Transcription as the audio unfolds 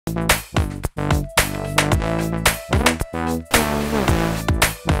And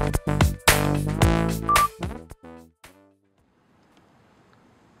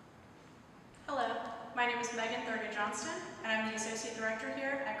I'm the Associate Director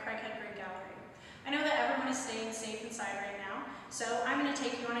here at Craighead Gallery. I know that everyone is staying safe inside right now, so I'm going to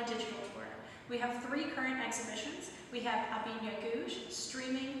take you on a digital tour. We have 3 current exhibitions. We have Abhidnya Ghuge,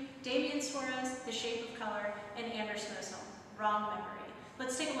 Streaming, Damian Suarez, The Shape of Color, and Anders Moseholm, Wrong Memory.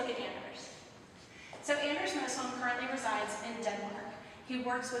 Let's take a look at Anders. So Anders Moseholm currently resides in Denmark. He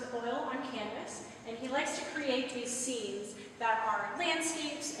works with oil on canvas, and he likes to create these scenes that are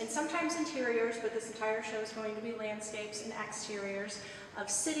landscapes and sometimes interiors, but this entire show is going to be landscapes and exteriors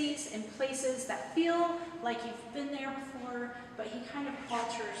of cities and places that feel like you've been there before, but he kind of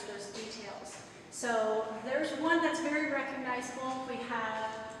alters those details. So there's one that's very recognizable. We have,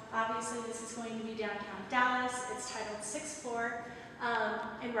 obviously this is going to be downtown Dallas. It's titled 6th Floor,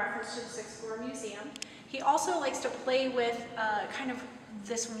 in reference to the 6th Floor Museum. He also likes to play with kind of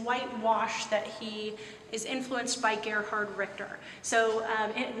this whitewash that he is influenced by Gerhard Richter. So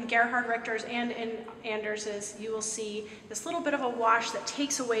in Gerhard Richter's and in Anders's, you will see this little bit of a wash that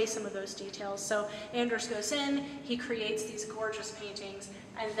takes away some of those details. So Anders goes in, he creates these gorgeous paintings,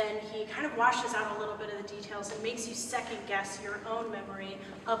 and then he kind of washes out a little bit of the details and makes you second guess your own memory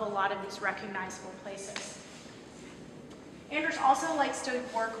of a lot of these recognizable places. Anders also likes to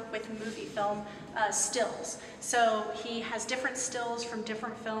work with movie film stills. So he has different stills from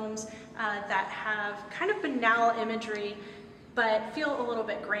different films that have kind of banal imagery, but feel a little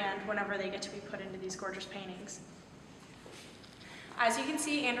bit grand whenever they get to be put into these gorgeous paintings. As you can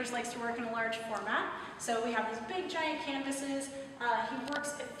see, Anders likes to work in a large format. So we have these big giant canvases. He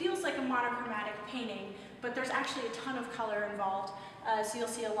works, it feels like a monochromatic painting, but there's actually a ton of color involved. So you'll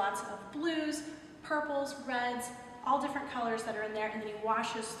see lots of blues, purples, reds, all different colors that are in there, and then he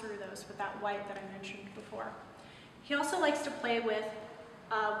washes through those with that white that I mentioned before. He also likes to play with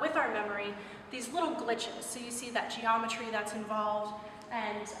our memory, these little glitches. So you see that geometry that's involved,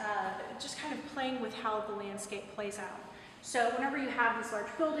 and just kind of playing with how the landscape plays out. So whenever you have these large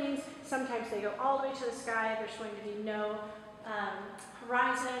buildings, sometimes they go all the way to the sky, there's going to be no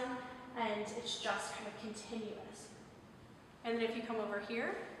horizon, and it's just kind of continuous. And then if you come over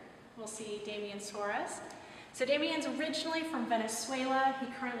here, we'll see Damian Suarez. So Damian's originally from Venezuela. He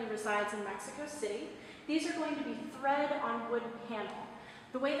currently resides in Mexico City. These are going to be thread on wood panel.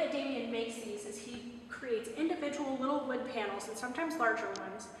 The way that Damian makes these is he creates individual little wood panels, and sometimes larger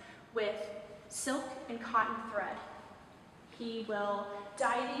ones, with silk and cotton thread. He will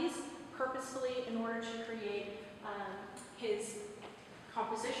dye these purposefully in order to create his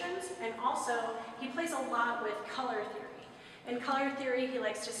compositions, and also he plays a lot with color theory. In color theory, he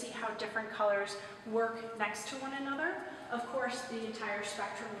likes to see how different colors work next to one another. Of course, the entire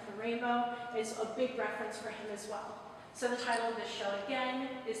spectrum of the rainbow is a big reference for him as well. So the title of this show, again,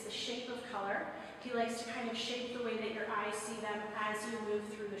 is The Shape of Color. He likes to kind of shape the way that your eyes see them as you move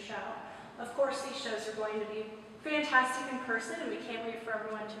through the show. Of course, these shows are going to be fantastic in person, and we can't wait for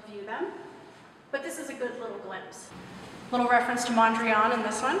everyone to view them. But this is a good little glimpse. Little reference to Mondrian in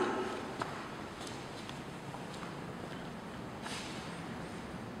this one.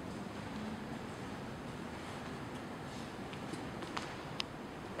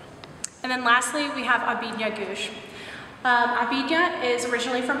 And then lastly, we have Abhidnya Ghuge. Abhidnya is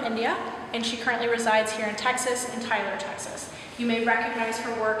originally from India, and she currently resides here in Texas, in Tyler, Texas. You may recognize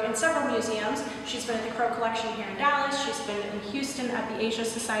her work in several museums. She's been at the Crow Collection here in Dallas, she's been in Houston at the Asia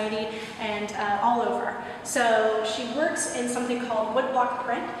Society, and all over. So she works in something called woodblock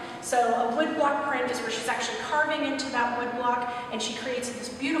print. So a woodblock print is where she's actually carving into that woodblock, and she creates this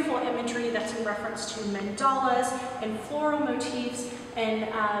beautiful imagery that's in reference to mandalas and floral motifs and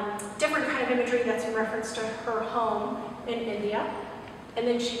different kind of imagery that's in reference to her home in India. And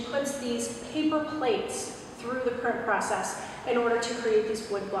then she puts these paper plates through the print process in order to create these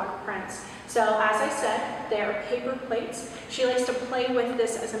woodblock prints. So as I said, they are paper plates. She likes to play with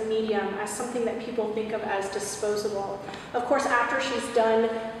this as a medium, as something that people think of as disposable. Of course, after she's done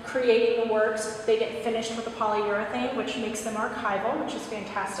creating the works, they get finished with a polyurethane, which makes them archival, which is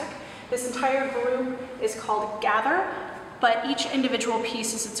fantastic. This entire group is called Gather, but each individual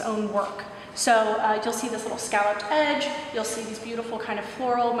piece is its own work. So you'll see this little scalloped edge, you'll see these beautiful kind of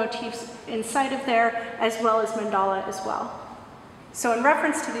floral motifs inside of there, as well as mandala as well. So in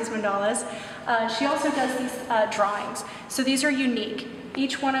reference to these mandalas, she also does these drawings. So these are unique.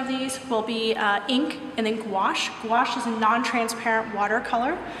 Each one of these will be ink and then gouache. Gouache is a non-transparent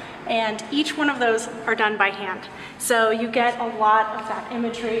watercolor, and each one of those are done by hand. So you get a lot of that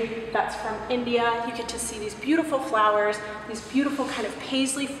imagery that's from India. You get to see these beautiful flowers, these beautiful kind of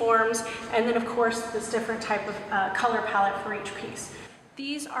paisley forms, and then of course this different type of color palette for each piece.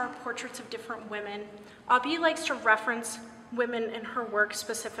 These are portraits of different women. Abhi likes to reference women in her work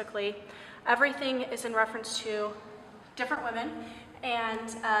specifically. Everything is in reference to different women and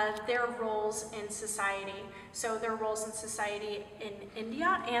their roles in society. So their roles in society in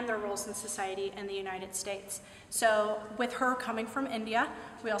India and their roles in society in the United States. So with her coming from India,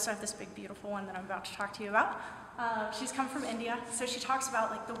 we also have this big beautiful one that I'm about to talk to you about. She's come from India, so she talks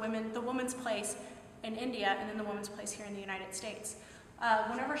about like the woman's place in India and then the woman's place here in the United States.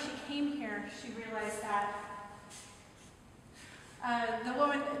 Whenever she came here, she realized that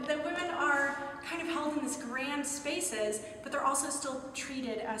the women are kind of held in these grand spaces, but they're also still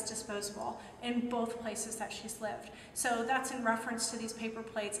treated as disposable in both places that she's lived. So that's in reference to these paper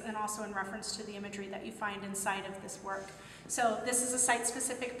plates and also in reference to the imagery that you find inside of this work. So this is a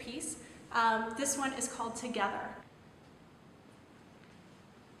site-specific piece. This one is called Together.